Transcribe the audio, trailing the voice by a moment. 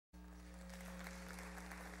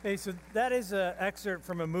Hey, so that is an excerpt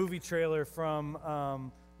from a movie trailer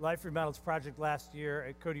from Life Remodels project last year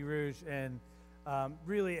at Cody Rouge, and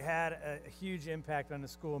really had a huge impact on the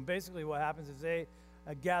school. And basically what happens is they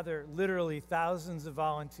gather literally thousands of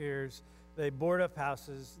volunteers. They board up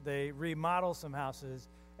houses, they remodel some houses,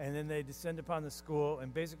 and then they descend upon the school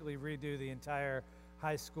and basically redo the entire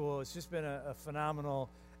high school. It's just been a phenomenal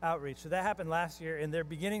outreach. So that happened last year, and they're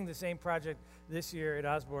beginning the same project this year at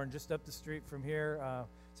Osborne, just up the street from here,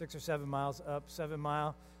 6 or 7 miles up, 7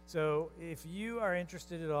 Mile. So if you are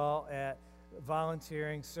interested at all at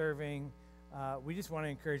volunteering, serving, we just want to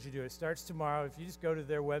encourage you to do it. It starts tomorrow. If you just go to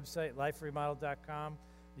their website, liferemodel.com,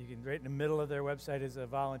 you can, right in the middle of their website is a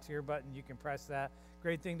volunteer button. You can press that.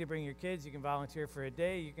 Great thing to bring your kids. You can volunteer for a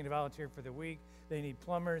day. You can volunteer for the week. They need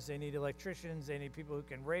plumbers. They need electricians. They need people who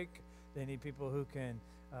can rake. They need people who can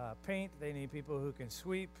paint. They need people who can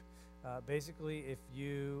sweep. Basically, if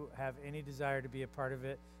you have any desire to be a part of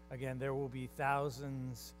it, again, there will be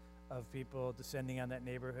thousands of people descending on that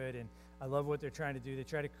neighborhood. And I love what they're trying to do. They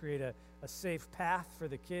try to create a safe path for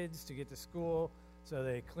the kids to get to school. So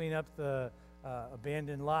they clean up the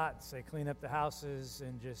abandoned lots. They clean up the houses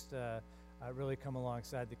and just really come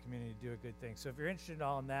alongside the community to do a good thing. So if you're interested in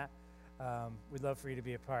all in that, we'd love for you to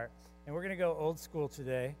be a part. And we're going to go old school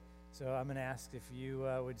today. So I'm going to ask if you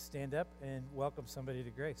would stand up and welcome somebody to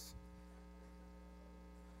Grace.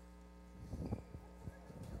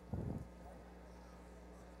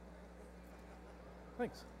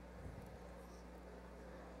 Thanks.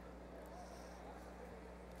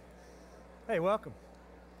 Hey, welcome.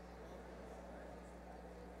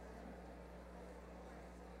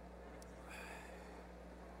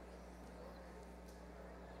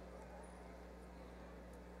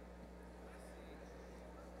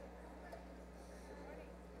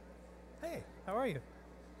 Hey, how are you?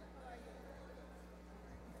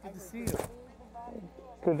 Good to see you.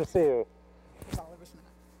 Good to see you.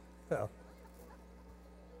 Oh.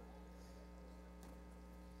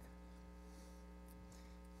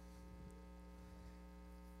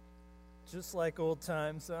 Just like old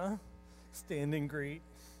times, huh? Stand and greet.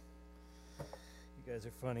 You guys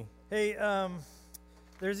are funny. Hey,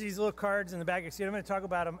 there's these little cards in the back of your seat. I'm going to talk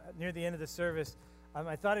about them near the end of the service.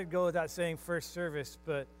 I thought it'd go without saying first service,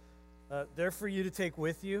 but they're for you to take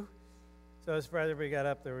with you. So I was surprised everybody got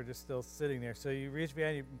up. They were just still sitting there. So you reach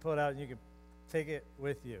behind, you can pull it out, and you can take it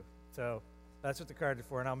with you. So that's what the cards are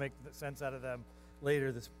for, and I'll make sense out of them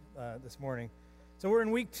later this morning. So we're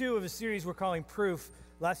in week 2 of a series we're calling Proof,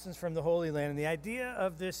 Lessons from the Holy Land. And the idea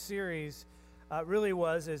of this series really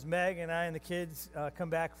was, as Meg and I and the kids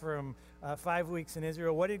come back from 5 weeks in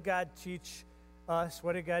Israel, what did God teach us?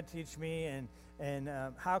 What did God teach me? And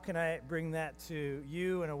how can I bring that to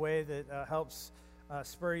you in a way that helps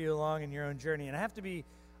spur you along in your own journey? And I have to be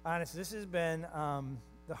honest, this has been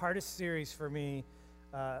the hardest series for me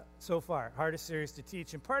so far, hardest series to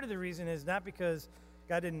teach. And part of the reason is not because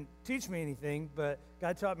God didn't teach me anything, but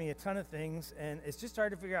God taught me a ton of things, and it's just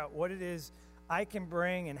hard to figure out what it is I can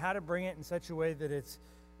bring and how to bring it in such a way that it's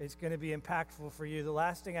going to be impactful for you. The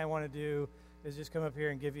last thing I want to do is just come up here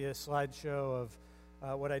and give you a slideshow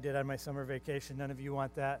of what I did on my summer vacation. None of you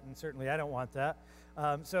want that, and certainly I don't want that.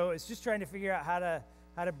 So it's just trying to figure out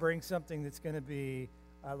how to bring something that's going to be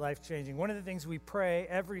life-changing. One of the things we pray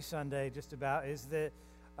every Sunday just about is that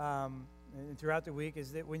and throughout the week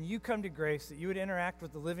is that when you come to Grace, that you would interact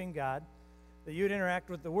with the living God, that you would interact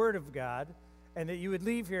with the Word of God, and that you would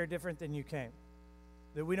leave here different than you came.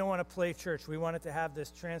 That we don't want to play church. We want it to have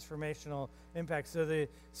this transformational impact. So the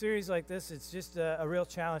series like this, it's just a real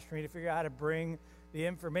challenge for me to figure out how to bring the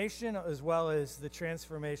information as well as the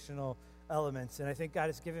transformational elements. And I think God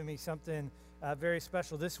has given me something very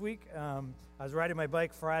special this week. I was riding my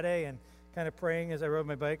bike Friday and kind of praying as I rode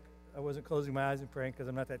my bike. I wasn't closing my eyes and praying because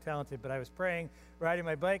I'm not that talented, but I was praying, riding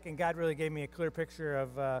my bike, and God really gave me a clear picture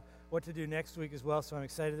of what to do next week as well. So I'm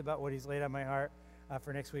excited about what He's laid on my heart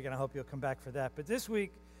for next week, and I hope you'll come back for that. But this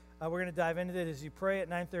week, we're going to dive into it. As you pray at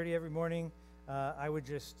 9:30 every morning, I would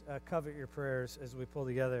just covet your prayers as we pull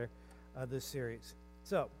together this series.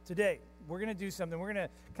 So today, we're going to do something. We're going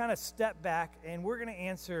to kind of step back, and we're going to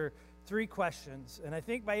answer 3 questions. And I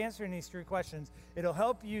think by answering these 3 questions, it'll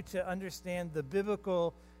help you to understand the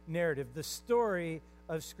biblical narrative, the story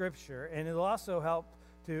of Scripture, and it'll also help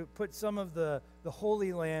to put some of the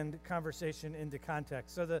Holy Land conversation into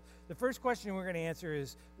context. So the first question we're going to answer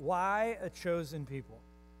is, why a chosen people?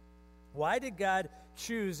 Why did God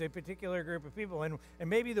choose a particular group of people? And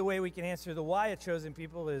maybe the way we can answer the why a chosen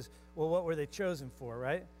people is, well, what were they chosen for,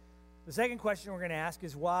 right? The second question we're going to ask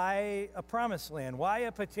is, why a promised land? Why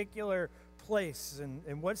a particular place?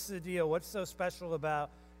 And what's the deal? What's so special about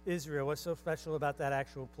Israel? What's so special about that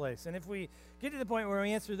actual place? And if we get to the point where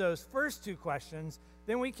we answer those first two questions,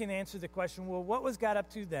 then we can answer the question, well, what was God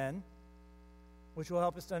up to then? Which will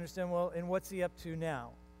help us to understand, well, and what's he up to now?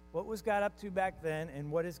 What was God up to back then,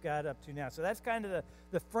 and what is God up to now? So that's kind of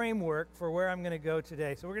the framework for where I'm going to go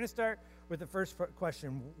today. So we're going to start with the first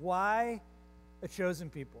question. Why a chosen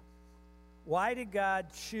people? Why did God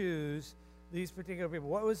choose these particular people?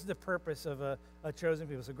 What was the purpose of a chosen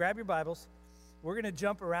people? So grab your Bibles. We're going to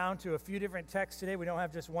jump around to a few different texts today. We don't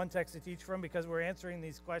have just one text to teach from because we're answering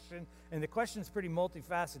these questions, and the question's pretty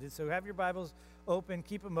multifaceted. So have your Bibles open,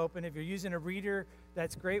 keep them open. If you're using a reader,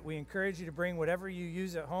 that's great. We encourage you to bring whatever you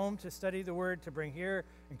use at home to study the Word, to bring here.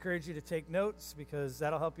 Encourage you to take notes because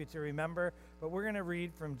that'll help you to remember. But we're going to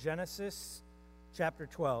read from Genesis chapter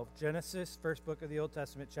 12. Genesis, first book of the Old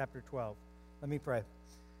Testament, chapter 12. Let me pray.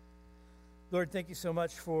 Lord, thank you so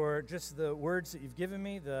much for just the words that you've given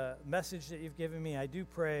me, the message that you've given me. I do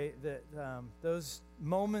pray that those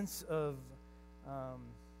moments of,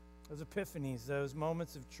 those epiphanies, those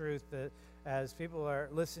moments of truth that as people are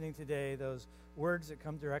listening today, those words that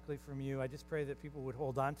come directly from you, I just pray that people would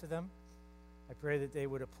hold on to them. I pray that they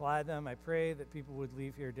would apply them. I pray that people would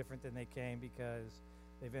leave here different than they came because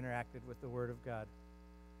they've interacted with the Word of God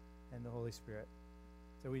and the Holy Spirit.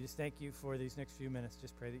 So we just thank you for these next few minutes.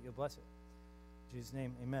 Just pray that you'll bless it. In Jesus'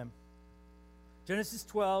 name, amen. Genesis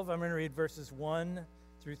 12, I'm going to read verses 1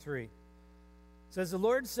 through 3. It says, the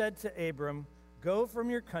Lord said to Abram, go from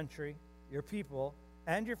your country, your people,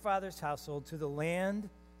 and your father's household to the land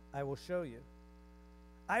I will show you.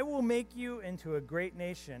 I will make you into a great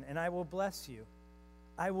nation, and I will bless you.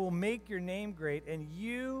 I will make your name great, and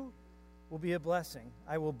you will be a blessing.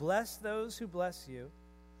 I will bless those who bless you,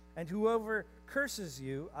 and whoever curses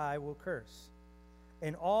you, I will curse.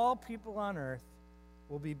 And all people on earth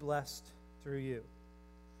will be blessed through you.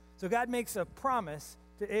 So God makes a promise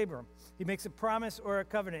to Abram. He makes a promise or a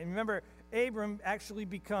covenant. And remember, Abram actually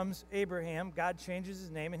becomes Abraham. God changes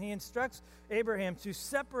his name, and he instructs Abraham to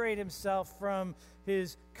separate himself from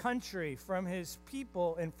his country, from his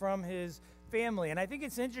people, and from his family. And I think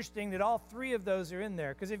it's interesting that all three of those are in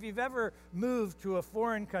there, because if you've ever moved to a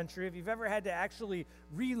foreign country, if you've ever had to actually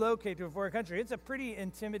relocate to a foreign country, it's a pretty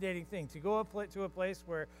intimidating thing to go to a place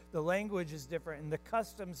where the language is different and the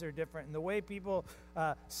customs are different and the way people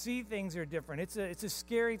see things are different. It's a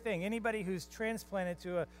scary thing. Anybody who's transplanted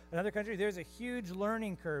to another country, there's a huge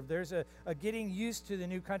learning curve. There's a getting used to the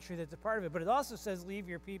new country that's a part of it. But it also says leave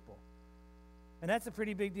your people. And that's a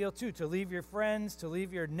pretty big deal, too, to leave your friends, to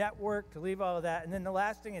leave your network, to leave all of that. And then the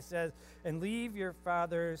last thing it says, and leave your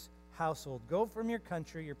father's household. Go from your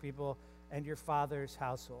country, your people, and your father's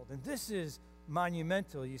household. And this is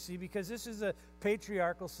monumental, you see, because this is a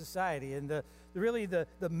patriarchal society. And the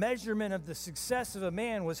measurement of the success of a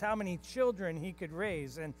man was how many children he could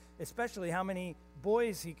raise, and especially how many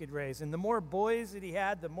boys he could raise. And the more boys that he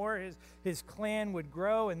had, the more his clan would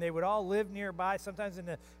grow, and they would all live nearby, sometimes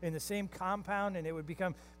in the same compound, and it would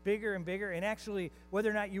become bigger and bigger. And actually, whether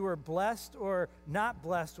or not you were blessed or not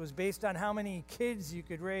blessed was based on how many kids you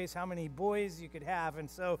could raise, how many boys you could have. And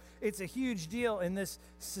so it's a huge deal in this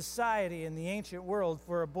society, in the ancient world,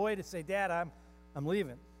 for a boy to say, Dad, I'm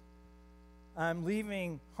leaving. I'm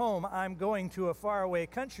leaving home. I'm going to a faraway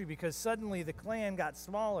country, because suddenly the clan got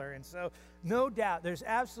smaller. And so no doubt, there's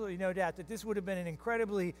absolutely no doubt that this would have been an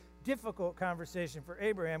incredibly difficult conversation for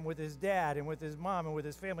Abraham with his dad and with his mom and with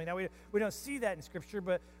his family. Now, we don't see that in Scripture,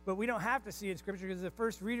 but we don't have to see it in Scripture, because the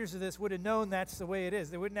first readers of this would have known that's the way it is.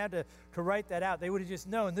 They wouldn't have to write that out. They would have just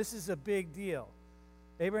known this is a big deal.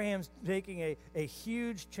 Abraham's making a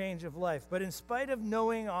huge change of life. But in spite of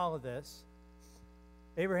knowing all of this,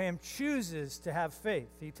 Abraham chooses to have faith.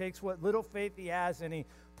 He takes what little faith he has and he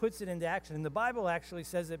puts it into action. And the Bible actually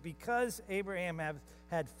says that because Abraham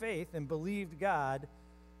had faith and believed God,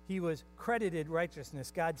 he was credited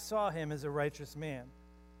righteousness. God saw him as a righteous man.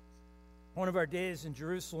 One of our days in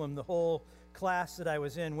Jerusalem, the whole class that I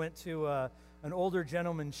was in went to an older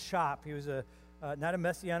gentleman's shop. He was not a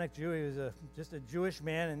Messianic Jew. He was just a Jewish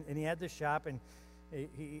man, and he had this shop, and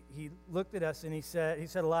he looked at us, and he said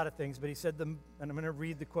a lot of things, but he said, and I'm going to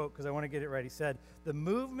read the quote because I want to get it right. He said, the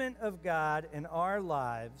movement of God in our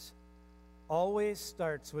lives always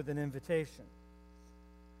starts with an invitation.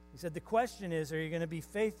 He said, the question is, are you going to be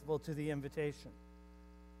faithful to the invitation?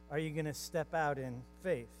 Are you going to step out in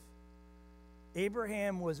faith?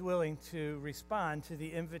 Abraham was willing to respond to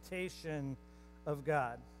the invitation of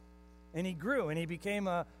God, and he grew, and he became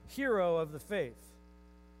a hero of the faith.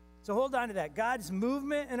 So hold on to that. God's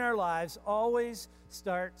movement in our lives always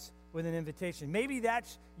starts with an invitation. Maybe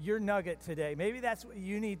that's your nugget today. Maybe that's what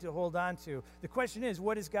you need to hold on to. The question is,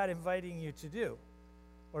 what is God inviting you to do?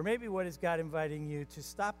 Or maybe what is God inviting you to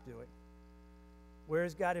stop doing? Where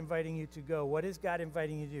is God inviting you to go? What is God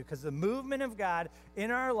inviting you to do? Because the movement of God in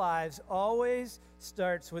our lives always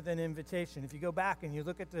starts with an invitation. If you go back and you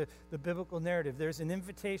look at the biblical narrative, there's an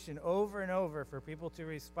invitation over and over for people to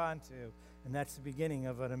respond to, and that's the beginning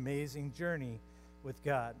of an amazing journey with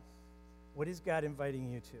God. What is God inviting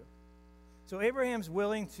you to? So Abraham's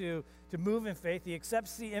willing to move in faith. He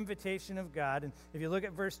accepts the invitation of God. And if you look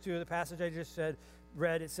at verse 2 of the passage I just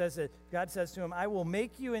read, it says that God says to him, I will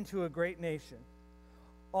make you into a great nation.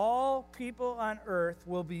 All people on earth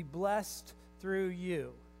will be blessed through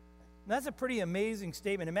you. And that's a pretty amazing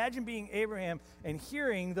statement. Imagine being Abraham and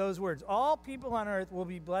hearing those words. All people on earth will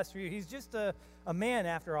be blessed through you. He's just a man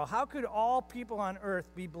after all. How could all people on earth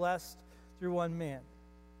be blessed through one man?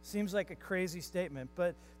 Seems like a crazy statement.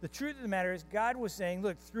 But the truth of the matter is God was saying,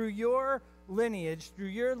 look, through your lineage, through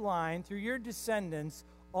your line, through your descendants,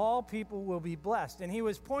 all people will be blessed. And he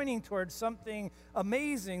was pointing towards something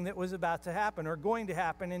amazing that was about to happen or going to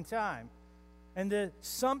happen in time. And the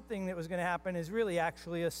something that was going to happen is really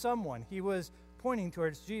actually a someone. He was pointing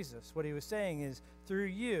towards Jesus. What he was saying is, through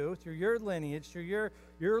you, through your lineage, through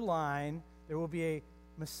your line, there will be a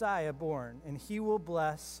Messiah born, and he will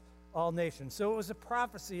bless all nations. So it was a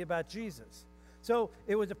prophecy about Jesus. So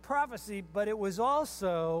it was a prophecy, but it was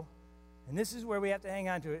also, and this is where we have to hang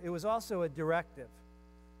on to it, it was also a directive.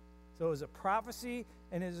 So it was a prophecy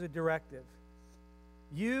and it was a directive.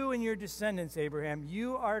 You and your descendants, Abraham,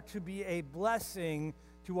 you are to be a blessing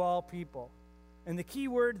to all people. And the key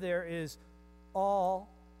word there is all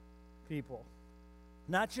people.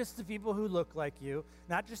 Not just the people who look like you,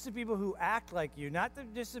 not just the people who act like you, not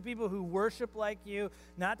just the people who worship like you,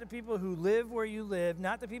 not the people who live where you live,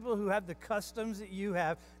 not the people who have the customs that you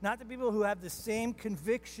have, not the people who have the same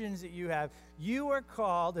convictions that you have. You are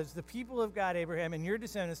called as the people of God, Abraham, and your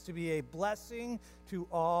descendants to be a blessing to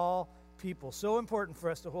all people. So important for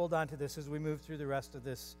us to hold on to this as we move through the rest of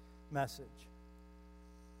this message.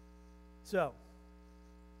 So,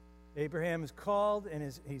 Abraham is called and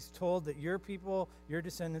he's told that your people, your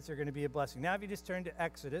descendants are going to be a blessing. Now if you just turn to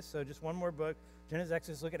Exodus, so just one more book, Genesis,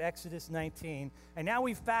 Exodus, look at Exodus 19. And now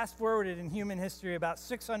we've fast forwarded in human history about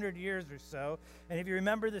 600 years or so. And if you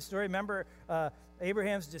remember the story, remember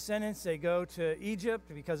Abraham's descendants, they go to Egypt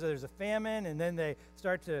because there's a famine, and then they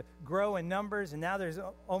start to grow in numbers, and now there's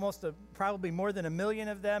probably more than 1 million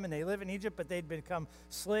of them, and they live in Egypt, but they'd become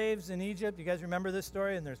slaves in Egypt. You guys remember this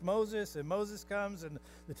story? And there's Moses, and Moses comes, and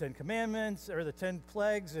the 10 Commandments, or the 10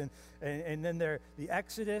 plagues, and then the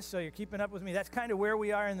Exodus. So you're keeping up with me. That's kind of where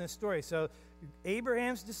we are in this story. So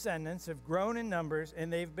Abraham's descendants have grown in numbers,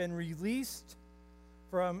 and they've been released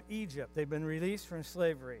from Egypt. They've been released from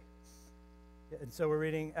slavery. And so we're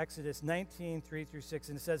reading Exodus 19, 3 through 6,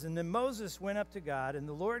 and it says, And then Moses went up to God, and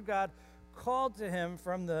the Lord God called to him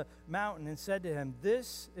from the mountain and said to him,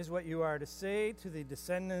 This is what you are to say to the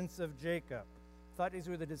descendants of Jacob. I thought these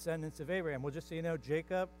were the descendants of Abraham. Well, just so you know,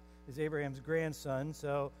 Jacob is Abraham's grandson,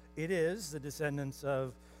 so it is the descendants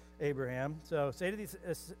of Abraham. So say to the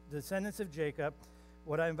descendants of Jacob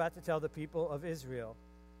what I'm about to tell the people of Israel.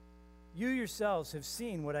 You yourselves have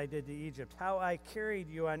seen what I did to Egypt, how I carried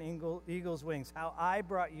you on eagle's wings, how I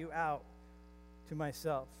brought you out to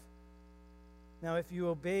myself. Now, if you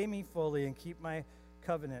obey me fully and keep my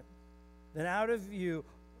covenant, then out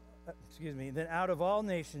of all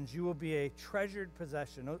nations you will be a treasured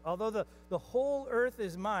possession. Although the whole earth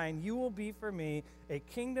is mine, you will be for me a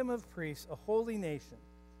kingdom of priests, a holy nation.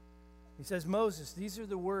 He says, Moses, these are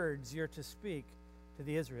the words you're to speak to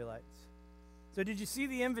the Israelites. So did you see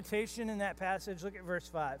the invitation in that passage? Look at verse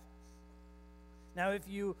 5. Now, if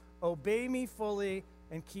you obey me fully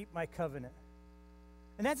and keep my covenant.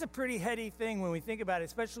 And that's a pretty heady thing when we think about it,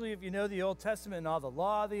 especially if you know the Old Testament and all the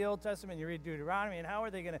law of the Old Testament. You read Deuteronomy, and how are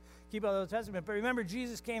they going to keep all the Old Testament? But remember,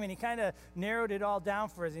 Jesus came and he kind of narrowed it all down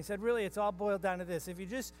for us. He said, really, it's all boiled down to this. If you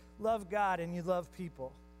just love God and you love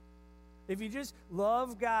people, if you just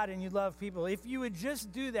love God and you love people, if you would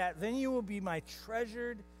just do that, then you will be my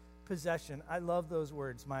treasured possession. I love those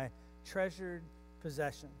words, my treasured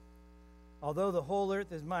possession. Although the whole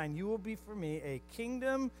earth is mine, you will be for me a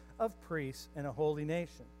kingdom of priests and a holy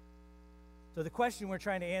nation. So the question we're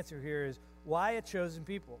trying to answer here is, why a chosen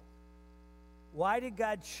people? Why did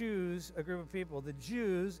God choose a group of people? The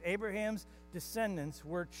Jews, Abraham's descendants,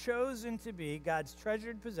 were chosen to be God's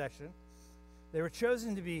treasured possession. They were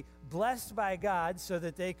chosen to be blessed by God so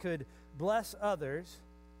that they could bless others.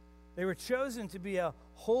 They were chosen to be a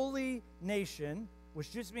holy nation,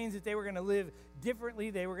 which just means that they were going to live differently.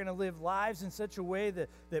 They were going to live lives in such a way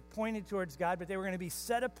that pointed towards God, but they were going to be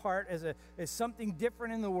set apart as something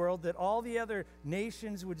different in the world that all the other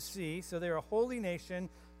nations would see. So they're a holy nation.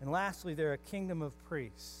 And lastly, they're a kingdom of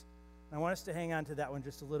priests. And I want us to hang on to that one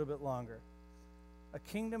just a little bit longer. A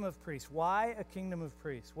kingdom of priests. Why a kingdom of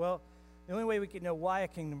priests? Well, the only way we can know why a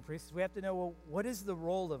kingdom of priests is we have to know, well, what is the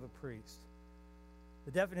role of a priest?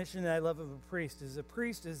 The definition that I love of a priest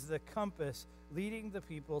is the compass leading the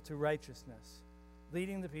people to righteousness,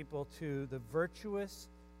 leading the people to the virtuous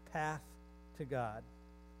path to God.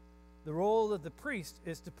 The role of the priest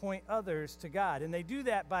is to point others to God, and they do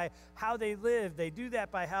that by how they live. They do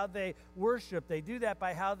that by how they worship. They do that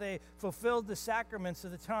by how they fulfilled the sacraments of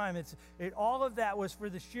the time. All of that was for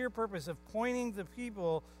the sheer purpose of pointing the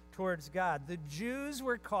people towards God. The Jews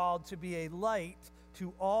were called to be a light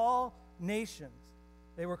to all nations.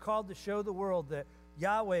 They were called to show the world that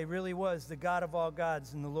Yahweh really was the God of all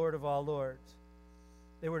gods and the Lord of all lords.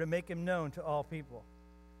 They were to make him known to all people.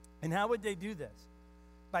 And how would they do this?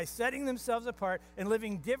 By setting themselves apart and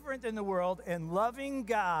living different than the world and loving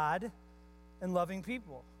God and loving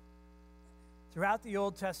people. Throughout the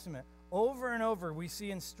Old Testament, over and over, we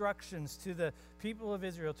see instructions to the people of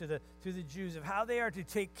Israel, to the Jews, of how they are to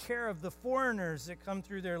take care of the foreigners that come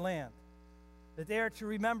through their land. That they are to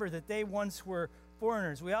remember that they once were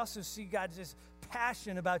foreigners. We also see God's just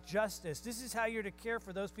passion about justice. This is how you're to care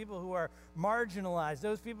for those people who are marginalized,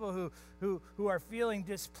 those people who are feeling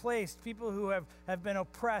displaced, people who have been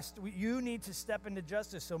oppressed. You need to step into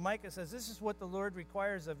justice. So Micah says, this is what the Lord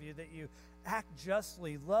requires of you, that you act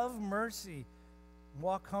justly, love mercy, and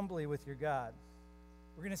walk humbly with your God.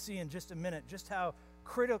 We're going to see in just a minute just how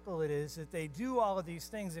critical it is that they do all of these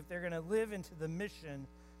things if they're going to live into the mission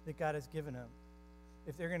that God has given them,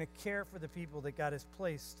 if they're going to care for the people that God has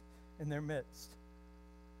placed in their midst.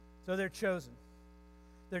 So they're chosen.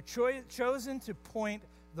 They're chosen to point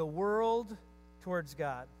the world towards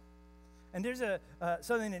God. And there's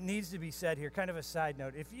something that needs to be said here, kind of a side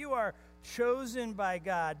note. If you are chosen by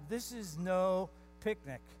God, this is no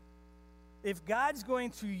picnic. If God's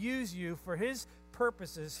going to use you for his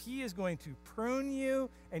purposes, he is going to prune you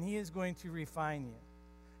and he is going to refine you.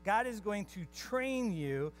 God is going to train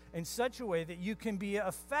you in such a way that you can be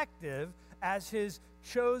effective as his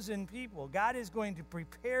chosen people. God is going to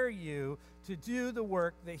prepare you to do the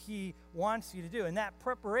work that he wants you to do. And that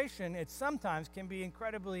preparation, it sometimes can be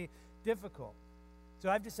incredibly difficult. So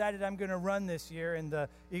I've decided I'm going to run this year in the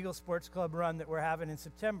Eagle Sports Club run that we're having in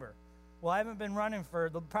September. Well, I haven't been running for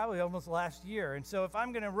probably almost the last year. And so if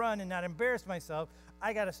I'm going to run and not embarrass myself,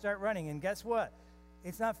 I got to start running. And guess what?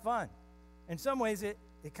 It's not fun. In some ways, it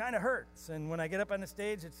kind of hurts. And when I get up on the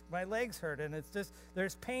stage, my legs hurt. And it's just,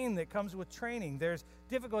 there's pain that comes with training. There's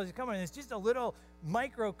difficulties coming. It's just a little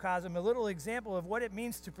microcosm, a little example of what it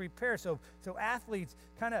means to prepare. So athletes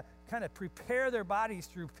kind of prepare their bodies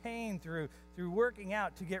through pain, through working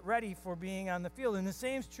out to get ready for being on the field. And the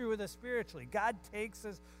same is true with us spiritually. God takes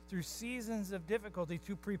us through seasons of difficulty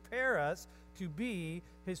to prepare us to be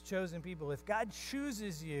his chosen people. If God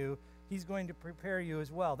chooses you, he's going to prepare you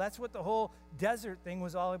as well. That's what the whole desert thing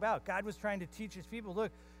was all about. God was trying to teach his people,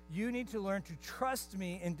 look, you need to learn to trust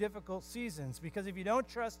me in difficult seasons, because if you don't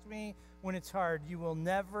trust me when it's hard, you will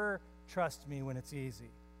never trust me when it's easy.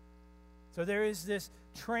 So there is this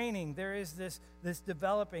training, there is this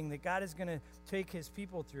developing that God is going to take his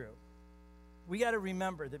people through. We got to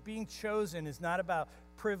remember that being chosen is not about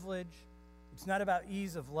privilege. It's not about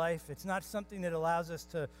ease of life. It's not something that allows us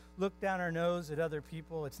to look down our nose at other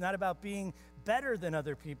people. It's not about being better than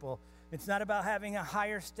other people. It's not about having a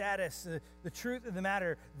higher status. The truth of the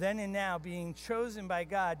matter, then and now, being chosen by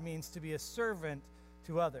God means to be a servant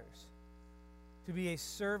to others. To be a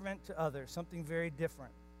servant to others, something very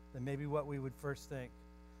different than maybe what we would first think.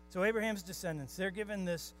 So Abraham's descendants, they're given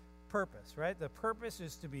this purpose, right? The purpose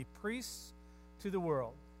is to be priests to the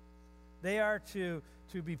world. They are to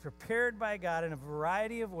be prepared by God in a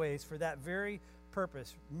variety of ways for that very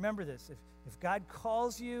purpose. Remember this, if God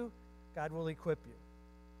calls you, God will equip you.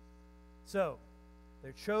 So,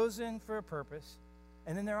 they're chosen for a purpose,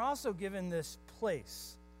 and then they're also given this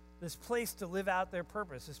place to live out their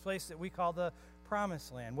purpose, this place that we call the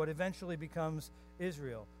Promised Land, what eventually becomes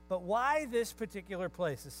Israel. But why this particular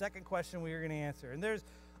place? The second question we are going to answer. And there's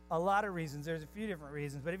a lot of reasons. There's a few different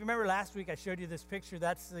reasons. But if you remember last week, I showed you this picture.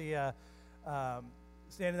 That's the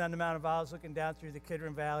standing on the Mount of Olives looking down through the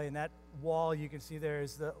Kidron Valley, and that wall you can see there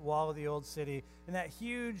is the wall of the old city. And that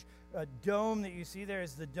huge dome that you see there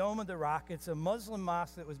is the Dome of the Rock. It's a Muslim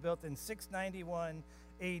mosque that was built in 691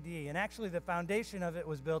 AD. And actually the foundation of it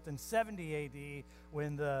was built in 70 AD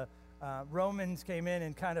when the Romans came in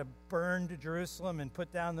and kind of burned Jerusalem and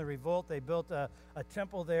put down the revolt. They built a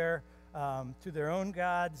temple there to their own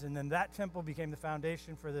gods, and then that temple became the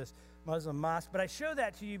foundation for this Muslim mosque. But I show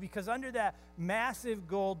that to you because under that massive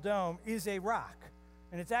gold dome is a rock.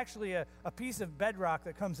 And it's actually a piece of bedrock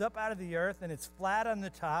that comes up out of the earth, and it's flat on the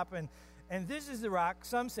top. And this is the rock.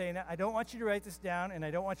 Some say, now, I don't want you to write this down, and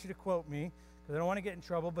I don't want you to quote me, because I don't want to get in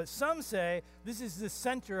trouble. But some say this is the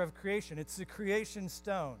center of creation. It's the creation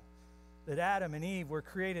stone, that Adam and Eve were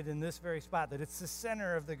created in this very spot, that it's the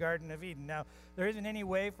center of the Garden of Eden. Now, there isn't any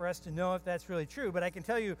way for us to know if that's really true, but I can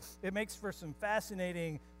tell you it makes for some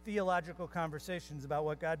fascinating theological conversations about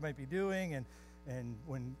what God might be doing and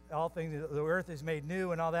when all things, the earth is made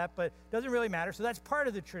new and all that, but it doesn't really matter. So that's part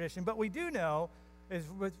of the tradition. But we do know, is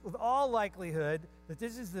with all likelihood, that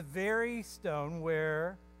this is the very stone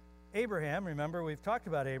where Abraham, remember we've talked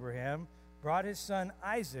about Abraham, brought his son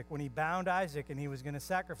Isaac when he bound Isaac and he was going to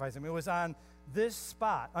sacrifice him. It was on this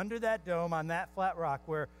spot, under that dome, on that flat rock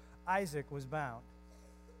where Isaac was bound.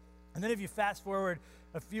 And then if you fast forward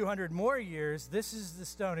a few hundred more years, this is the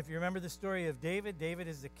stone. If you remember the story of David, David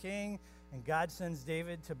is the king, and God sends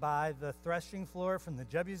David to buy the threshing floor from the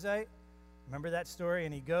Jebusite. Remember that story?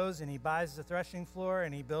 And he goes and he buys the threshing floor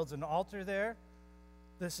and he builds an altar there.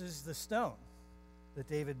 This is the stone that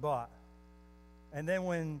David bought. And then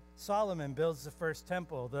when Solomon builds the first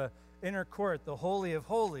temple, the inner court, the Holy of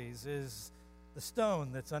Holies, is the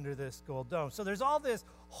stone that's under this gold dome. So there's all this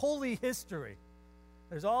holy history.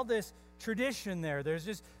 There's all this tradition there.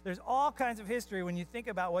 There's all kinds of history when you think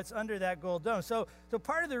about what's under that gold dome. So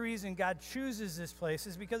part of the reason God chooses this place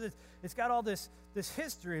is because it's got all this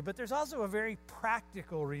history, but there's also a very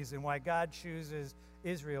practical reason why God chooses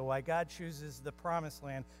Israel, why God chooses the Promised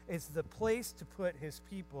Land. It's the place to put his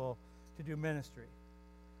people to do ministry.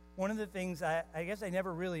 One of the things I guess I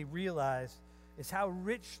never really realized is how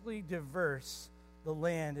richly diverse the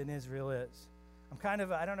land in Israel is. I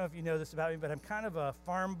don't know if you know this about me, but I'm kind of a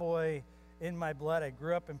farm boy in my blood. I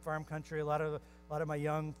grew up in farm country a lot of my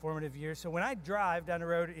young formative years. So when I drive down the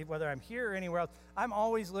road, whether I'm here or anywhere else, I'm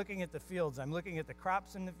always looking at the fields. I'm looking at the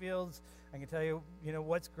crops in the fields. I can tell you,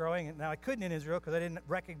 what's growing. Now I couldn't in Israel because I didn't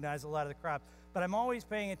recognize a lot of the crops, but I'm always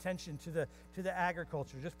paying attention to the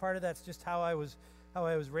agriculture. Just part of that's just how I was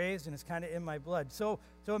raised, and it's kind of in my blood. So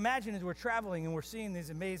imagine as we're traveling and we're seeing these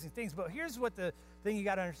amazing things. But here's what the thing you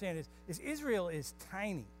got to understand is Israel is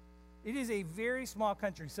tiny. It is a very small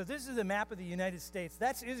country. So this is the map of the United States.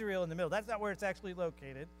 That's Israel in the middle. That's not where it's actually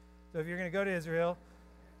located. So if you're going to go to Israel,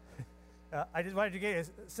 I just wanted to get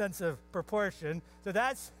a sense of proportion. So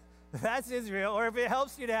that's Israel. Or if it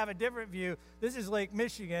helps you to have a different view, this is Lake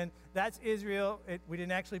Michigan. That's Israel. We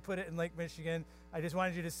didn't actually put it in Lake Michigan. I just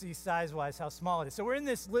wanted you to see size-wise how small it is. So we're in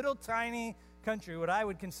this little tiny country, what I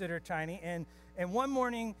would consider tiny, and one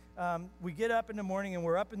morning we get up in the morning and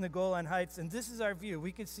we're up in the Golan Heights, and this is our view.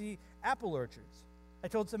 We could see apple orchards. I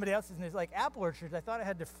told somebody else, and it's like, apple orchards, I thought it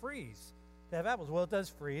had to freeze to have apples. Well, it does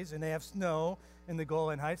freeze, and they have snow in the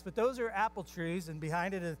Golan Heights, but those are apple trees, and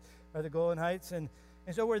behind it are the Golan Heights, and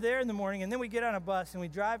so we're there in the morning, and then we get on a bus, and we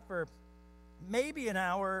drive for maybe an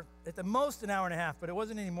hour, at the most an hour and a half, but it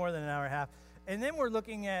wasn't any more than an hour and a half. And then we're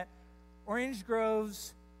looking at orange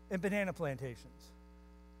groves and banana plantations.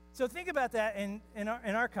 So think about that in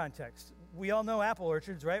our context. We all know apple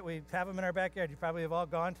orchards, right? We have them in our backyard. You probably have all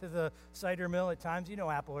gone to the cider mill at times. You know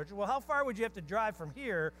apple orchard. Well, how far would you have to drive from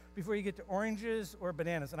here before you get to oranges or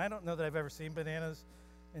bananas? And I don't know that I've ever seen bananas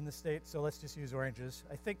in the States, so let's just use oranges.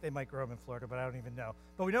 I think they might grow them in Florida, but I don't even know.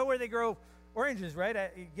 But we know where they grow oranges, right?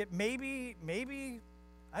 Maybe,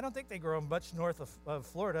 I don't think they grow them much north of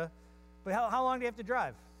Florida. But how long do you have to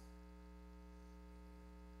drive?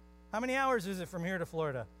 How many hours is it from here to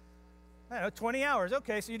Florida? I don't know, 20 hours.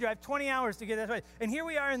 Okay, so you drive 20 hours to get that way. And here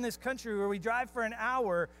we are in this country where we drive for an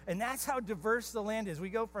hour, and that's how diverse the land is. We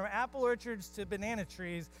go from apple orchards to banana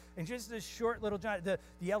trees in just this short little drive.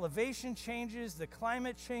 The elevation changes, the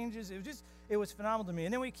climate changes. It was phenomenal to me.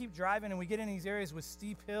 And then we keep driving, and we get in these areas with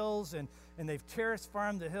steep hills, and they've terrace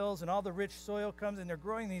farmed the hills, and all the rich soil comes, and they're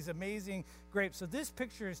growing these amazing grapes. So this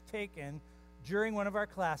picture is taken during one of our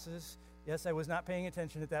classes. Yes, I was not paying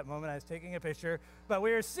attention at that moment. I was taking a picture. But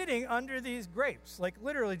we were sitting under these grapes, like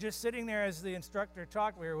literally just sitting there as the instructor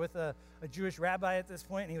talked. We were with a Jewish rabbi at this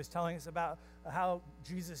point, and he was telling us about how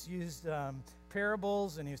Jesus used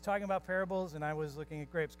parables, and he was talking about parables, and I was looking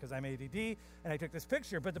at grapes because I'm ADD, and I took this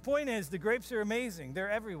picture. But the point is, the grapes are amazing.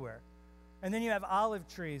 They're everywhere. And then you have olive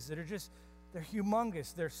trees that are they're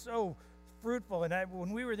humongous. They're so fruitful. And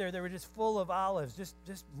when we were there, they were just full of olives,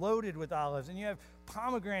 just loaded with olives. And you have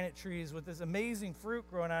pomegranate trees with this amazing fruit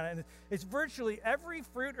growing on it. And it's virtually every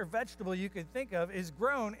fruit or vegetable you could think of is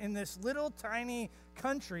grown in this little tiny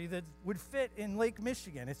country that would fit in Lake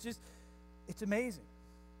Michigan. It's amazing.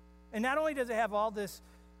 And not only does it have all this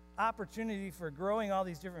opportunity for growing all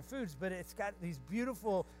these different foods, but it's got these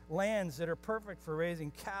beautiful lands that are perfect for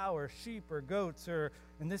raising cow or sheep or goats, or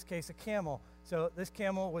in this case, a camel. So this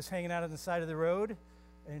camel was hanging out on the side of the road,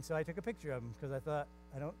 and so I took a picture of him because I thought,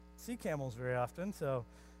 I don't see camels very often. So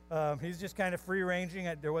he's just kind of free-ranging.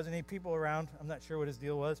 There wasn't any people around. I'm not sure what his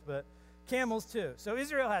deal was, but camels too. So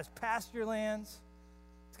Israel has pasture lands.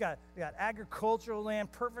 It's got agricultural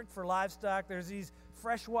land, perfect for livestock. There's these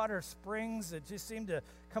freshwater springs that just seem to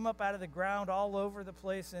come up out of the ground all over the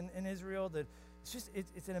place in Israel. That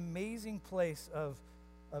it's an amazing place of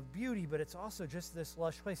beauty, but it's also just this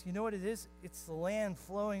lush place. You know what it is? It's the land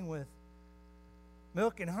flowing with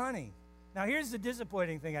milk and honey. Now, here's the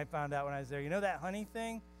disappointing thing I found out when I was there. You know that honey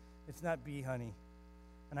thing? It's not bee honey.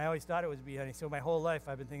 And I always thought it was bee honey. So my whole life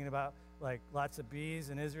I've been thinking about like lots of bees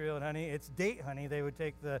in Israel and honey. It's date honey. They would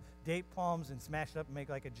take the date palms and smash it up and make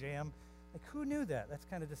like a jam. Like, who knew that? That's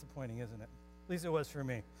kind of disappointing, isn't it? At least it was for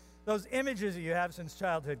me. Those images that you have since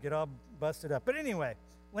childhood get all busted up. But anyway,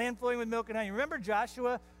 land flowing with milk and honey. Remember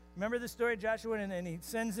Joshua? Remember the story of Joshua? And he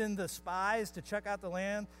sends in the spies to check out the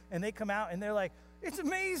land. And they come out and they're like, it's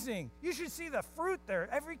amazing. You should see the fruit there.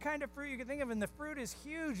 Every kind of fruit you can think of. And the fruit is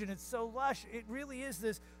huge and it's so lush. It really is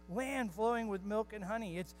this land flowing with milk and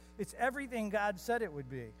honey. It's everything God said it would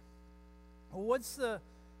be. Well, what's the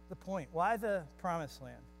point? Why the promised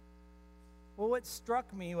land? Well, what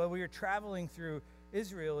struck me while we were traveling through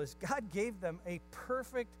Israel is God gave them a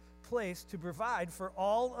perfect place to provide for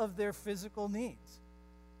all of their physical needs.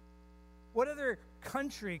 What other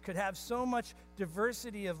country could have so much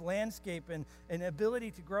diversity of landscape and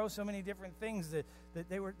ability to grow so many different things that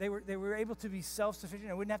they were able to be self-sufficient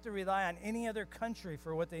and wouldn't have to rely on any other country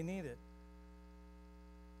for what they needed?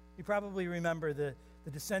 You probably remember the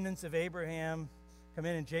descendants of Abraham come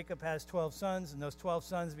in, and Jacob has 12 sons, and those 12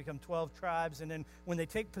 sons become 12 tribes. And then when they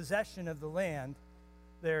take possession of the land,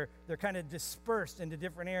 they're kind of dispersed into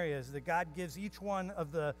different areas, that God gives each one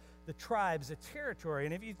of the tribes a territory.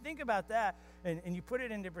 And if you think about that and you put it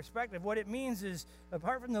into perspective, what it means is,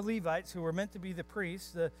 apart from the Levites, who were meant to be the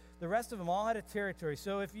priests, the rest of them all had a territory.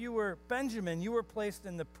 So if you were Benjamin, you were placed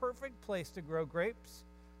in the perfect place to grow grapes,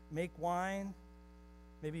 make wine,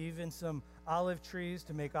 maybe even some olive trees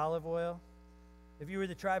to make olive oil. If you were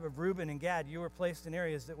the tribe of Reuben and Gad, you were placed in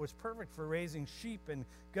areas that was perfect for raising sheep and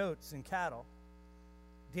goats and cattle.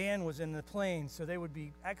 Dan was in the plains, so they would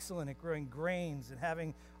be excellent at growing grains and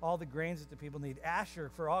having all the grains that the people need. Asher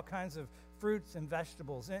for all kinds of fruits and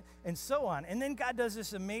vegetables, and so on. And then God does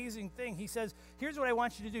this amazing thing. He says, here's what I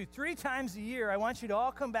want you to do. 3 times a year, I want you to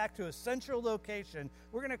all come back to a central location.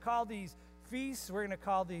 We're going to call these feasts. We're going to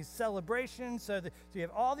call these celebrations. So you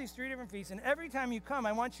have all these 3 different feasts. And every time you come,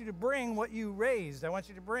 I want you to bring what you raised. I want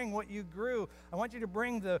you to bring what you grew. I want you to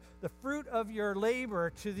bring the fruit of your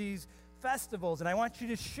labor to these festivals, and I want you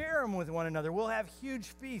to share them with one another. We'll have huge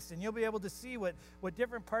feasts, and you'll be able to see what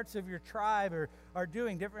different parts of your tribe are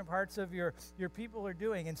doing, different parts of your people are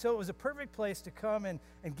doing. And so it was a perfect place to come and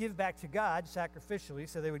give back to God sacrificially.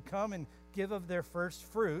 So they would come and give of their first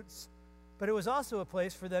fruits. But it was also a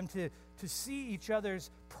place for them to see each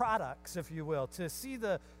other's products, if you will, to see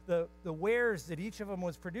the wares that each of them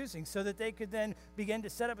was producing, so that they could then begin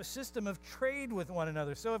to set up a system of trade with one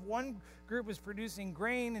another. So if one group was producing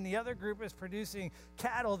grain and the other group was producing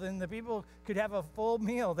cattle, then the people could have a full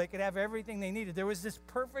meal. They could have everything they needed. There was this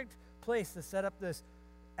perfect place to set up this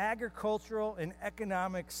agricultural and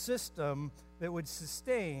economic system that would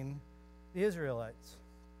sustain the Israelites.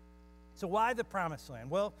 So why the Promised Land?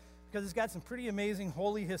 Well, because it's got some pretty amazing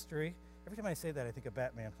holy history. Every time I say that, I think of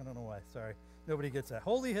Batman. I don't know why. Sorry. Nobody gets that.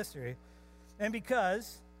 Holy history. And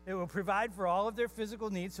because it will provide for all of their physical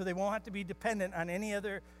needs, so they won't have to be dependent on any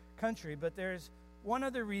other country. But there's one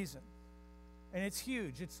other reason, and it's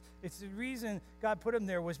huge. It's the reason God put them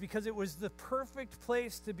there was because it was the perfect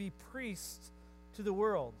place to be priests to the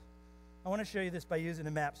world. I want to show you this by using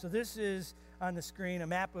a map. So this is on the screen, a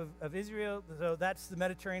map of Israel. So that's the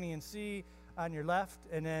Mediterranean Sea on your left,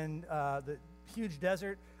 and then the huge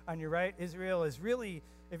desert on your right. Israel is really,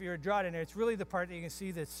 if you were to draw it in there, it's really the part that you can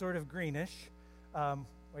see that's sort of greenish. I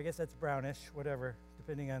guess that's brownish, whatever,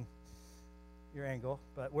 depending on your angle.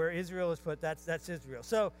 But where Israel is put, that's Israel.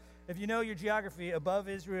 So if you know your geography, above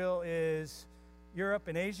Israel is Europe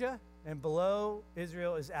and Asia, and below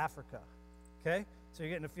Israel is Africa. Okay? So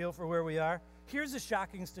you're getting a feel for where we are. here's a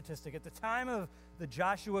shocking statistic. At the time of the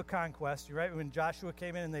Joshua conquest, right, when Joshua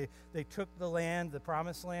came in and they took the land, the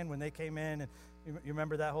promised land, when they came in, and you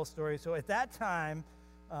remember that whole story. So at that time,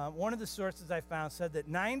 one of the sources I found said that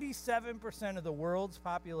 97% of the world's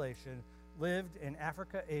population lived in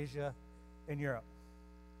Africa, Asia, and Europe.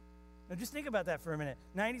 Now just think about that for a minute.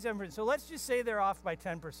 97%. So let's just say they're off by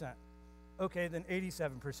 10%. Okay, then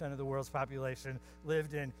 87% of the world's population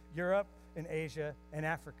lived in Europe and Asia and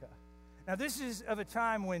Africa. Now this is of a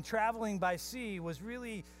time when traveling by sea was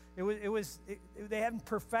really, they hadn't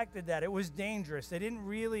perfected that. It was dangerous. They didn't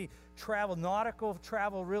really travel. Nautical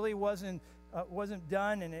travel really wasn't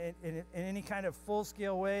done in any kind of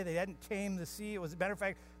full-scale way. They hadn't tamed the sea. As a matter of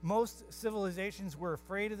fact, most civilizations were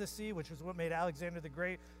afraid of the sea, which was what made Alexander the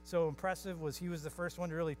Great so impressive, was he was the first one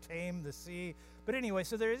to really tame the sea. But anyway,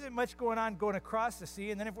 so there isn't much going on going across the sea.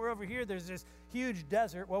 And then if we're over here, there's this huge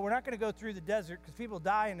desert. Well, we're not going to go through the desert because people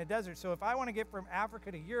die in the desert. So if I want to get from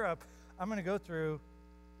Africa to Europe, I'm going to go through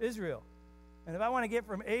Israel. And if I want to get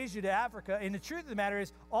from Asia to Africa, and the truth of the matter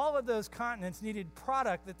is, all of those continents needed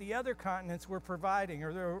product that the other continents were providing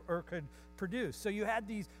or could produce. So you had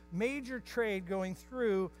these major trade going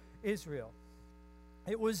through Israel.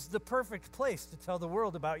 It was the perfect place to tell the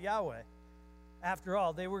world about Yahweh. After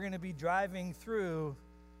all, they were going to be driving through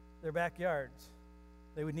their backyards.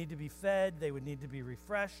 They would need to be fed. They would need to be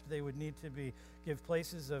refreshed. They would need to give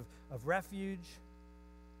places of refuge,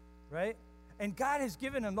 right? And God has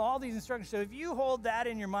given them all these instructions. So if you hold that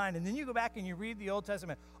in your mind and then you go back and you read the Old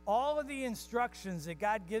Testament, all of the instructions that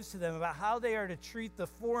God gives to them about how they are to treat the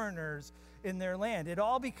foreigners in their land, it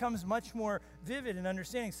all becomes much more vivid and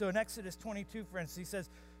understanding. So in Exodus 22, for instance, he says,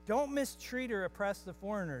 don't mistreat or oppress the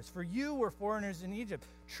foreigners, for you were foreigners in Egypt.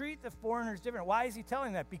 Treat the foreigners different. Why is he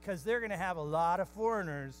telling that? Because they're going to have a lot of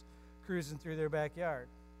foreigners cruising through their backyard.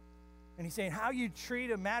 And he's saying how you treat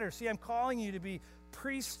them matters. See, I'm calling you to be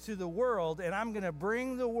priests to the world, and I'm going to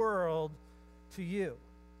bring the world to you.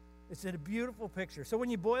 It's a beautiful picture. So when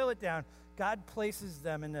you boil it down, God places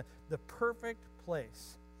them in the perfect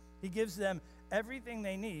place. He gives them everything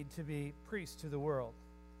they need to be priests to the world.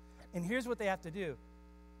 And here's what they have to do.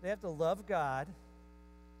 They have to love God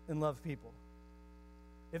and love people.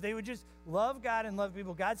 If they would just love God and love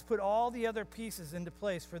people, God's put all the other pieces into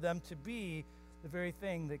place for them to be the very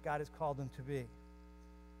thing that God has called them to be.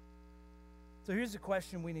 So here's the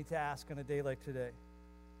question we need to ask on a day like today.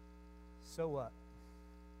 So what?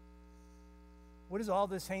 What does all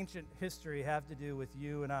this ancient history have to do with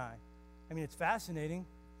you and I? I mean, it's fascinating.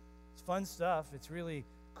 It's fun stuff. It's really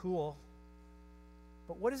cool.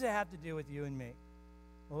 But what does it have to do with you and me?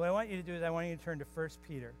 Well, what I want you to do is I want you to turn to 1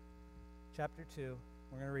 Peter chapter 2.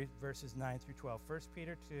 We're going to read verses 9 through 12. 1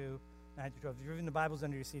 Peter 2, 9 through 12. If you're reading the Bibles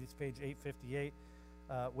under your seat, it's page 858,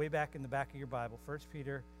 way back in the back of your Bible. 1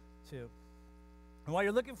 Peter 2. And while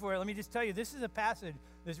you're looking for it, let me just tell you, this is a passage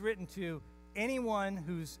that's written to anyone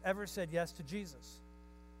who's ever said yes to Jesus.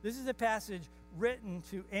 This is a passage written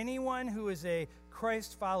to anyone who is a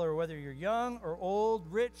Christ follower, whether you're young or old,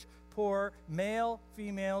 rich, poor, male,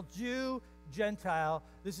 female, Jew, Gentile.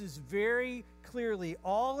 This is very clearly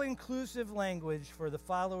all-inclusive language for the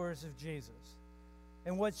followers of Jesus.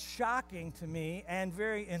 And what's shocking to me and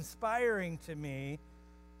very inspiring to me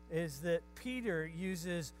is that Peter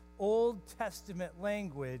uses Old Testament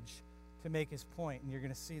language to make his point, and you're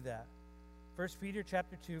going to see that. 1 Peter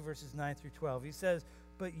chapter 2, verses 9 through 12. He says,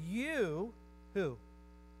 but you, who?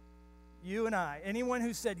 You and I, anyone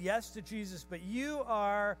who said yes to Jesus, but you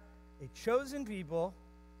are a chosen people,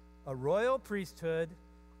 a royal priesthood,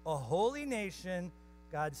 a holy nation,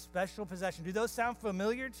 God's special possession. Do those sound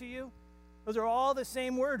familiar to you? Those are all the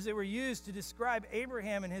same words that were used to describe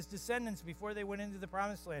Abraham and his descendants before they went into the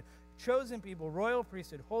promised land. Chosen people, royal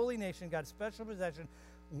priesthood, holy nation, God's special possession.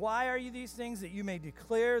 Why are you these things? That you may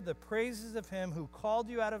declare the praises of him who called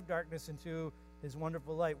you out of darkness into his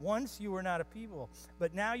wonderful light. Once you were not a people,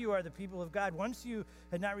 but now you are the people of God. Once you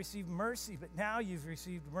had not received mercy, but now you've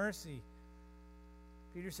received mercy.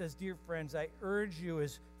 Peter says, dear friends, I urge you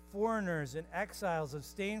as foreigners and exiles,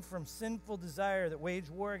 abstain from sinful desire that wage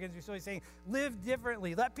war against you. So he's saying, live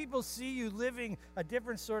differently. Let people see you living a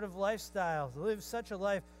different sort of lifestyle. Live such a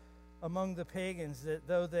life among the pagans that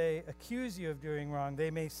though they accuse you of doing wrong, they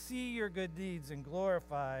may see your good deeds and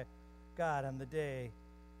glorify God on the day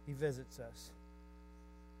he visits us.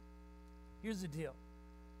 Here's the deal.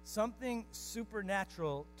 Something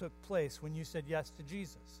supernatural took place when you said yes to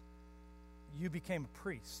Jesus. You became a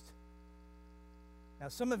priest. Now,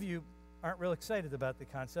 some of you aren't real excited about the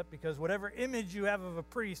concept because whatever image you have of a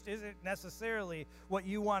priest isn't necessarily what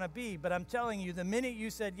you want to be. But I'm telling you, the minute you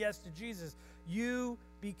said yes to Jesus, you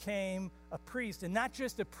became a priest. And not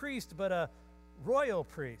just a priest, but a royal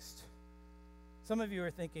priest. Some of you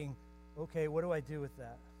are thinking, okay, what do I do with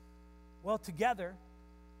that? Well, together,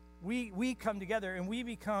 we come together and we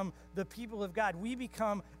become the people of God. We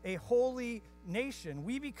become a holy nation.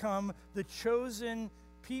 We become the chosen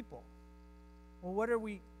people. Well, what are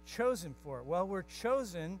we chosen for? Well, we're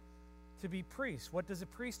chosen to be priests. What does a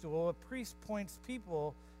priest do? Well, a priest points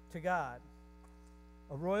people to God.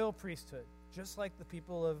 A royal priesthood, just like the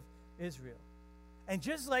people of Israel. And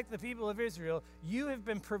just like the people of Israel, you have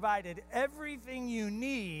been provided everything you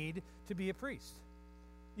need to be a priest.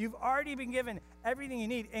 You've already been given everything you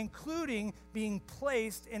need, including being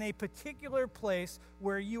placed in a particular place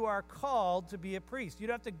where you are called to be a priest. You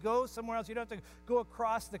don't have to go somewhere else. You don't have to go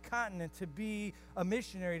across the continent to be a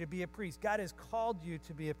missionary, to be a priest. God has called you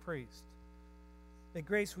to be a priest. At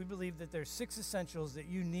Grace, we believe that there's 6 essentials that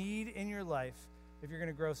you need in your life if you're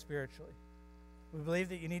going to grow spiritually. We believe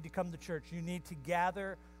that you need to come to church. You need to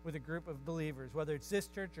gather with a group of believers. Whether it's this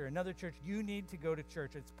church or another church, you need to go to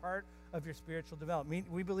church. It's part of your spiritual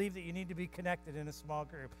development. We believe that you need to be connected in a small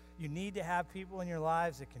group. You need to have people in your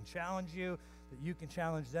lives that can challenge you, that you can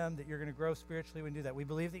challenge them, that you're going to grow spiritually when you do that. We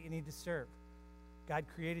believe that you need to serve. God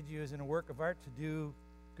created you as in a work of art to do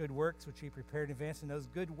good works, which he prepared in advance, and those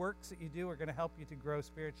good works that you do are going to help you to grow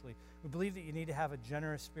spiritually. We believe that you need to have a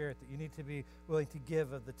generous spirit, that you need to be willing to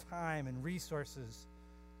give of the time and resources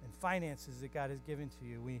and finances that God has given to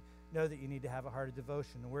you. We know that you need to have a heart of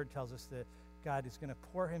devotion. The Word tells us that God is going to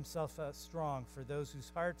pour himself out strong for those whose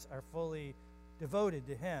hearts are fully devoted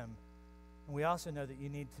to him. And we also know that you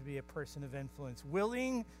need to be a person of influence,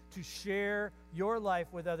 willing to share your life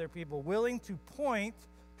with other people, willing to point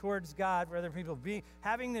towards God for other people.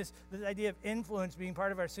 Having this idea of influence being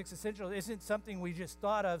part of our 6 essentials isn't something we just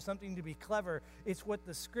thought of, something to be clever. It's what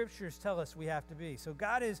the scriptures tell us we have to be. So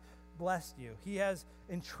God has blessed you. He has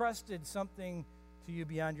entrusted something to you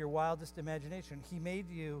beyond your wildest imagination. He made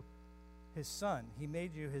you his son. He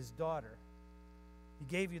made you his daughter. He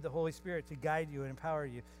gave you the Holy Spirit to guide you and empower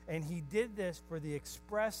you. And he did this for the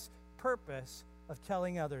express purpose of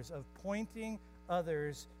telling others, of pointing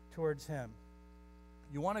others towards him.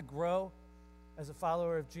 You want to grow as a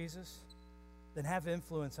follower of Jesus? Then have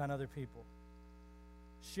influence on other people.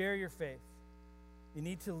 Share your faith. You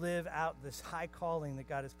need to live out this high calling that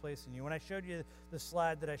God has placed in you. When I showed you the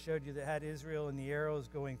slide that I showed you that had Israel and the arrows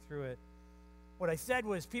going through it, what I said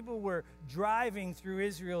was people were driving through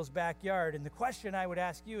Israel's backyard, and the question I would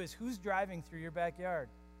ask you is, who's driving through your backyard?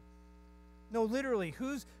 No, literally,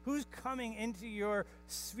 who's coming into your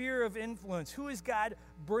sphere of influence? Who is God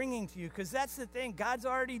bringing to you? Because that's the thing. God's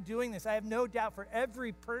already doing this. I have no doubt for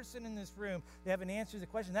every person in this room, they have an answer to the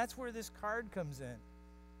question. That's where this card comes in.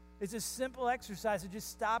 It's a simple exercise of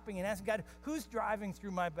just stopping and asking God, who's driving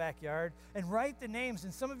through my backyard? And write the names.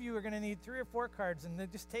 And some of you are going to need 3 or 4 cards, and then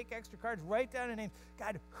just take extra cards. Write down a name.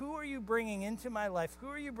 God, who are you bringing into my life? Who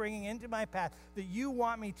are you bringing into my path that you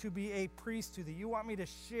want me to be a priest to, that you want me to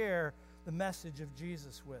share the message of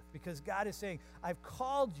Jesus with? Because God is saying, I've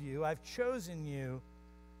called you, I've chosen you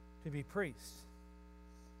to be priests.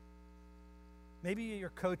 Maybe you're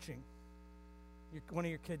coaching one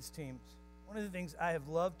of your kids' teams. One of the things I have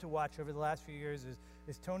loved to watch over the last few years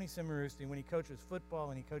is Tony Simarusti, when he coaches football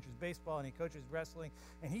and he coaches baseball and he coaches wrestling,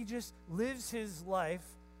 and he just lives his life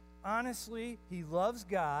honestly. He loves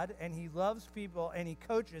God and he loves people, and he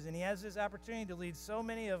coaches, and he has this opportunity to lead so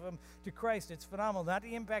many of them to Christ. It's phenomenal. Not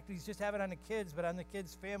the impact he's just having on the kids, but on the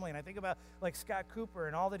kids' family. And I think about like Scott Cooper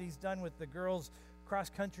and all that he's done with the girls'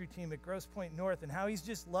 cross-country team at Grosse Pointe North, and how he's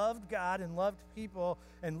just loved God and loved people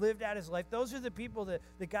and lived out his life. Those are the people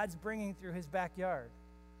that God's bringing through his backyard.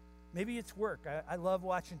 Maybe it's work. I love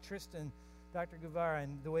watching Tristan, Dr. Guevara,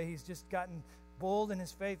 and the way he's just gotten bold in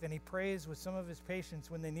his faith, and he prays with some of his patients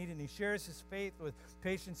when they need it, and he shares his faith with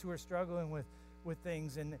patients who are struggling with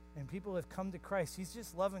things, and people have come to Christ. He's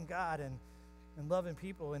just loving God and loving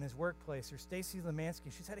people in his workplace. Or Stacy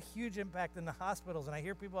Lemansky, she's had a huge impact in the hospitals, and I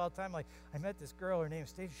hear people all the time like, I met this girl, her name is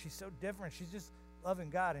Stacy, she's so different. She's just loving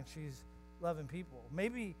God and she's loving people.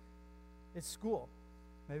 Maybe it's school.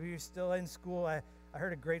 Maybe you're still in school. I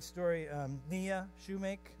heard a great story. Nia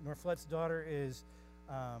Shoemake, Norflet's daughter, is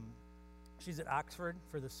she's at Oxford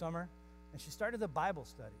for the summer, and she started a Bible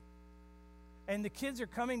study. And the kids are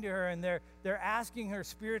coming to her, and they're asking her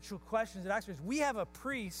spiritual questions at Oxford. We have a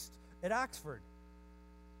priest at Oxford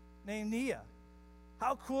named Nia.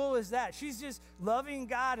 How cool is that? She's just loving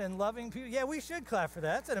God and loving people. Yeah, we should clap for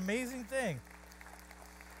that. That's an amazing thing.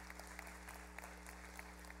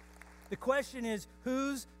 The question is,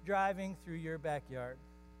 who's driving through your backyard?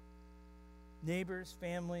 Neighbors,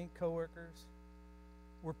 family, coworkers?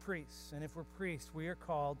 We're priests, and if we're priests, we are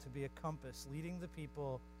called to be a compass leading the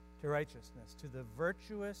people to righteousness, to the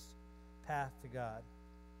virtuous path to God.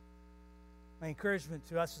 My encouragement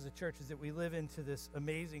to us as a church is that we live into this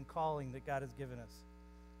amazing calling that God has given us.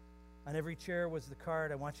 On every chair was the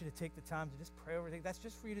card. I want you to take the time to just pray over everything. That's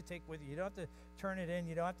just for you to take with you. You don't have to turn it in.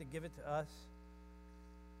 You don't have to give it to us.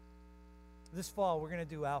 This fall, we're going to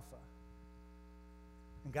do Alpha.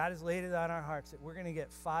 And God has laid it on our hearts that we're going to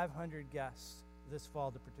get 500 guests this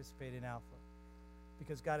fall to participate in Alpha,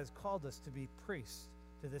 because God has called us to be priests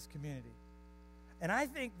to this community. And I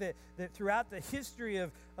think that throughout the history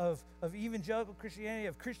of evangelical Christianity,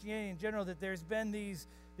 of Christianity in general, that there's been these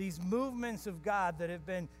movements of God that have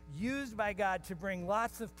been used by God to bring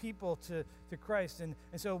lots of people to Christ. And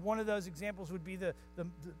so one of those examples would be the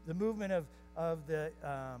movement of the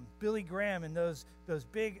Billy Graham and those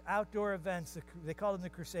big outdoor events. They call them the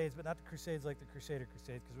Crusades, but not the Crusades like the Crusader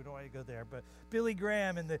Crusades, because we don't want to go there. But Billy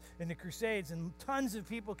Graham and the Crusades, and tons of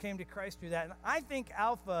people came to Christ through that. And I think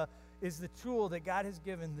Alpha is the tool that God has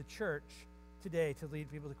given the church today to lead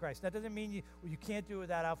people to Christ. That doesn't mean you can't do it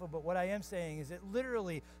without Alpha, but what I am saying is that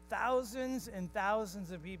literally thousands and thousands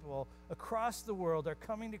of people across the world are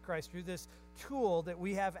coming to Christ through this tool that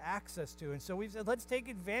we have access to. And so we've said, let's take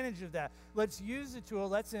advantage of that. Let's use the tool.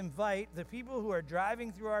 Let's invite the people who are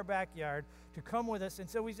driving through our backyard to come with us. And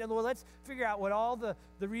so we said, well, let's figure out what all the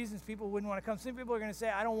reasons people wouldn't want to come. Some people are going to say,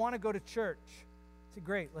 I don't want to go to church. I said,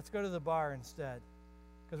 great, let's go to the bar instead,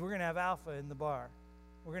 because we're going to have Alpha in the bar.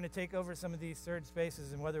 We're going to take over some of these third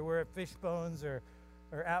spaces, and whether we're at Fishbones or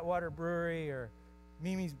Atwater Brewery or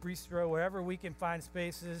Mimi's Bistro, wherever we can find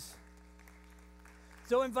spaces.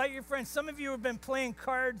 So invite your friends. Some of you have been playing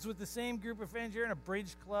cards with the same group of friends. You're in a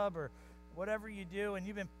bridge club or whatever you do, and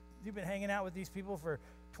you've been hanging out with these people for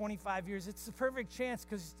 25 years. It's the perfect chance,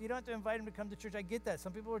 because you don't have to invite them to come to church. I get that.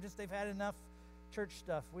 Some people they've had enough church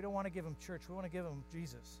stuff. We don't want to give them church. We want to give them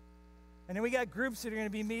Jesus. And then we got groups that are going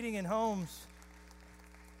to be meeting in homes.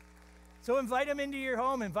 So invite them into your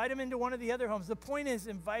home. Invite them into one of the other homes. The point is,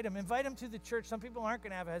 invite them. Invite them to the church. Some people aren't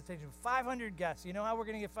going to have a hesitation. 500 guests. You know how we're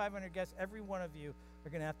going to get 500 guests? Every one of you are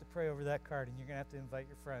going to have to pray over that card, and you're going to have to invite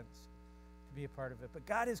your friends to be a part of it. But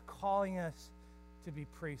God is calling us to be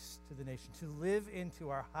priests to the nation, to live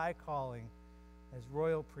into our high calling as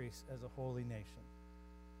royal priests, as a holy nation.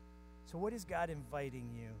 So what is God inviting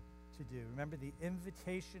you to do? Remember, the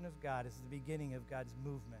invitation of God is the beginning of God's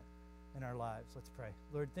movement in our lives. Let's pray.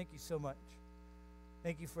 Lord, thank you so much.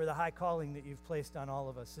 Thank you for the high calling that you've placed on all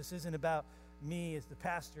of us. This isn't about me as the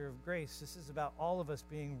pastor of Grace. This is about all of us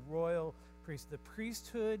being royal priests, the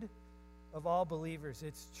priesthood of all believers.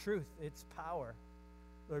 It's truth. It's power.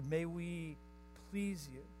 Lord, may we please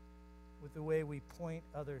you with the way we point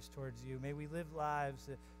others towards you. May we live lives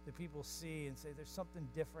that people see and say there's something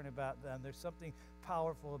different about them. There's something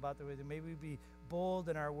powerful about the way that. May we be bold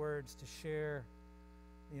in our words to share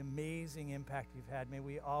the amazing impact you've had. May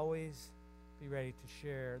we always be ready to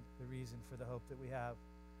share the reason for the hope that we have.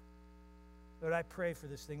 Lord, I pray for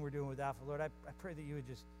this thing we're doing with Alpha. Lord, I pray that you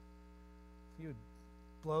would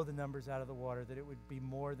blow the numbers out of the water, that it would be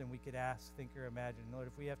more than we could ask, think, or imagine. Lord,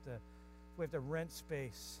 if we have to rent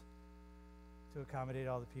space to accommodate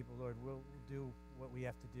all the people, Lord, we'll do what we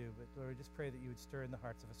have to do. But Lord, I just pray that you would stir in the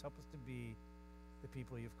hearts of us. Help us to be the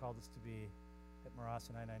people you've called us to be at Morass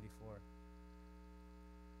and I-94.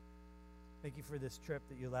 Thank you for this trip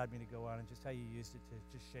that you allowed me to go on, and just how you used it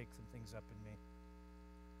to just shake some things up in me.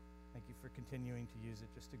 Thank you for continuing to use it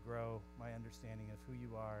just to grow my understanding of who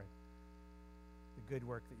you are, the good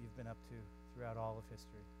work that you've been up to throughout all of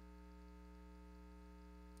history.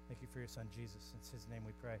 Thank you for your son, Jesus. It's his name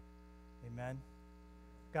we pray. Amen.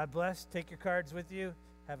 God bless. Take your cards with you.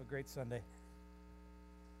 Have a great Sunday.